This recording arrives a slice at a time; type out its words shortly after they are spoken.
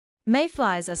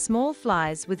Mayflies are small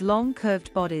flies with long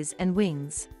curved bodies and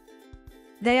wings.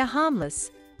 They are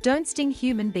harmless, don't sting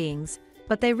human beings,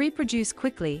 but they reproduce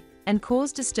quickly and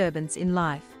cause disturbance in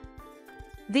life.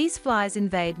 These flies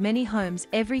invade many homes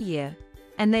every year,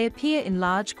 and they appear in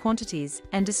large quantities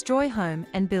and destroy home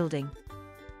and building.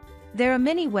 There are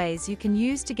many ways you can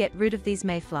use to get rid of these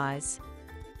mayflies.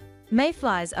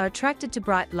 Mayflies are attracted to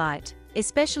bright light,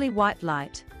 especially white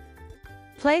light.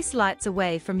 Place lights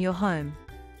away from your home.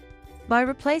 By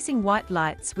replacing white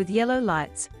lights with yellow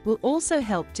lights will also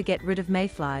help to get rid of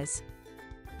mayflies.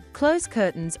 Close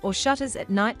curtains or shutters at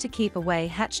night to keep away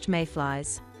hatched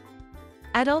mayflies.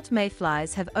 Adult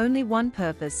mayflies have only one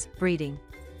purpose: breeding.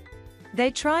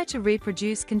 They try to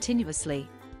reproduce continuously.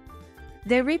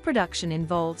 Their reproduction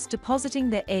involves depositing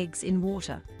their eggs in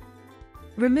water.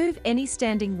 Remove any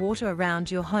standing water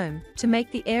around your home to make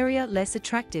the area less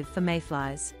attractive for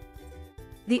mayflies.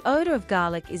 The odor of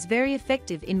garlic is very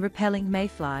effective in repelling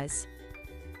mayflies.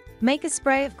 Make a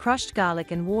spray of crushed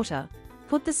garlic and water,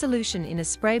 put the solution in a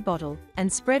spray bottle,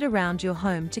 and spread around your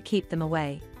home to keep them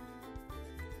away.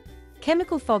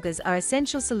 Chemical foggers are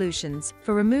essential solutions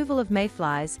for removal of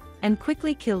mayflies and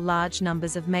quickly kill large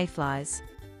numbers of mayflies.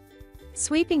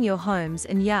 Sweeping your homes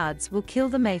and yards will kill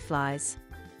the mayflies.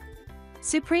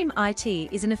 Supreme IT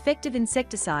is an effective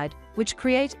insecticide which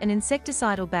create an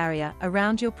insecticidal barrier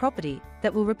around your property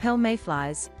that will repel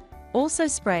mayflies. Also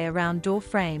spray around door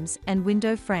frames and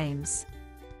window frames.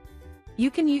 You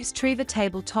can use Treva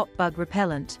tabletop bug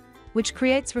repellent, which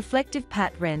creates reflective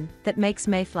pat wren that makes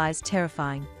mayflies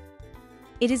terrifying.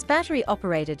 It is battery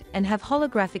operated and have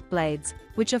holographic blades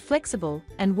which are flexible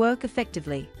and work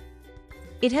effectively.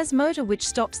 It has motor which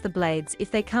stops the blades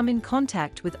if they come in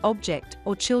contact with object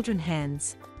or children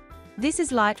hands. This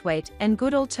is lightweight and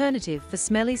good alternative for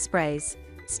smelly sprays,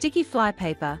 sticky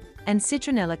flypaper, and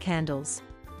citronella candles.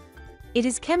 It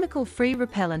is chemical-free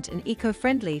repellent and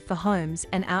eco-friendly for homes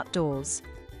and outdoors.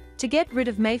 To get rid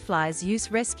of mayflies,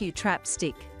 use Rescue Trap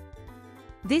Stick.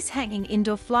 This hanging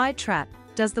indoor fly trap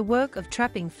does the work of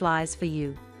trapping flies for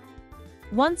you.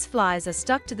 Once flies are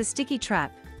stuck to the sticky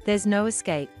trap, there's no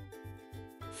escape.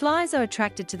 Flies are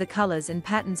attracted to the colors and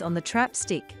patterns on the trap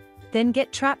stick, then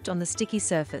get trapped on the sticky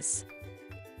surface.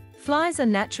 Flies are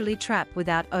naturally trapped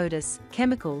without odors,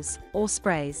 chemicals, or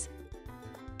sprays.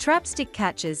 Trap stick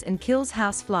catches and kills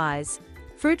house flies,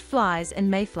 fruit flies and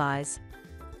mayflies.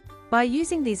 By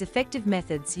using these effective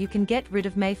methods, you can get rid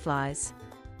of mayflies.